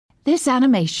This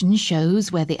animation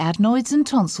shows where the adenoids and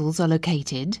tonsils are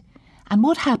located and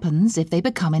what happens if they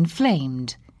become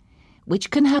inflamed,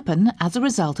 which can happen as a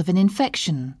result of an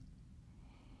infection.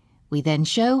 We then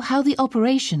show how the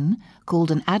operation,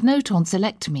 called an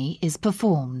adenotonsillectomy, is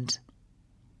performed.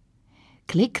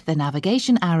 Click the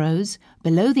navigation arrows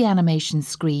below the animation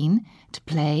screen to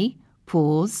play,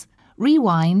 pause,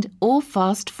 rewind or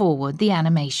fast forward the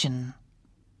animation.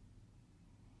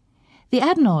 The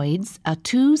adenoids are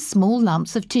two small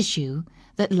lumps of tissue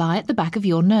that lie at the back of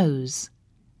your nose.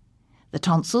 The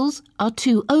tonsils are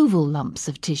two oval lumps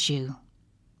of tissue.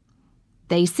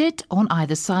 They sit on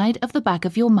either side of the back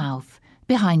of your mouth,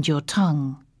 behind your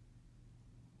tongue.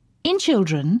 In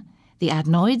children, the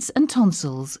adenoids and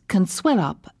tonsils can swell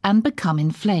up and become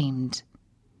inflamed.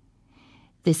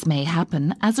 This may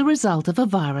happen as a result of a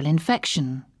viral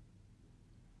infection.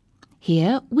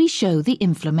 Here we show the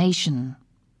inflammation.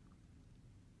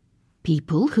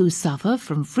 People who suffer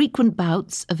from frequent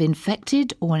bouts of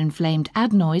infected or inflamed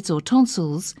adenoids or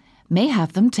tonsils may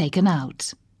have them taken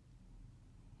out.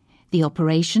 The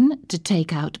operation to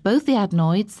take out both the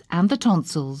adenoids and the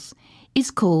tonsils is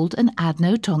called an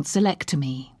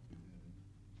adenotonsillectomy.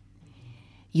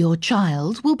 Your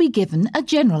child will be given a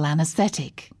general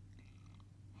anaesthetic.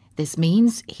 This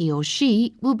means he or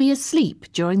she will be asleep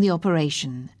during the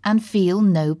operation and feel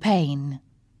no pain.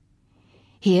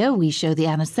 Here we show the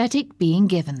anaesthetic being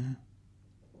given.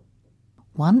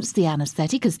 Once the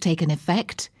anaesthetic has taken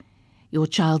effect, your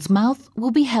child's mouth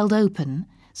will be held open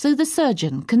so the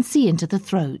surgeon can see into the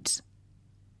throat.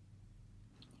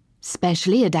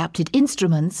 Specially adapted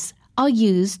instruments are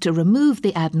used to remove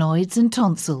the adenoids and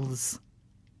tonsils.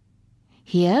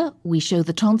 Here we show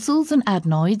the tonsils and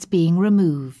adenoids being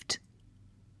removed.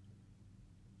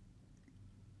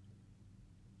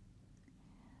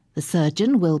 The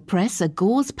surgeon will press a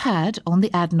gauze pad on the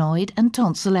adenoid and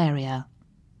tonsil area.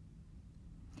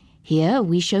 Here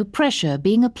we show pressure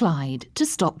being applied to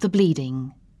stop the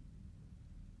bleeding.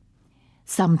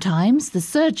 Sometimes the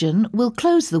surgeon will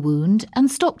close the wound and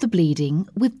stop the bleeding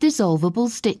with dissolvable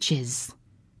stitches.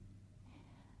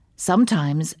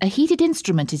 Sometimes a heated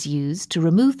instrument is used to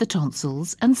remove the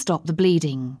tonsils and stop the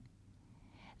bleeding.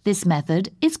 This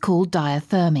method is called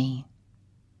diathermy.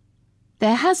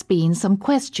 There has been some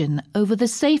question over the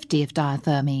safety of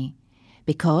diathermy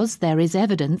because there is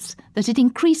evidence that it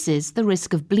increases the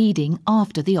risk of bleeding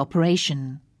after the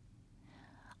operation.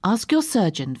 Ask your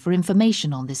surgeon for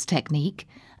information on this technique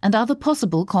and other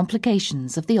possible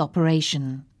complications of the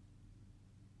operation.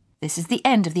 This is the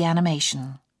end of the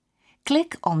animation.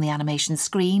 Click on the animation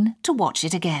screen to watch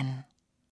it again.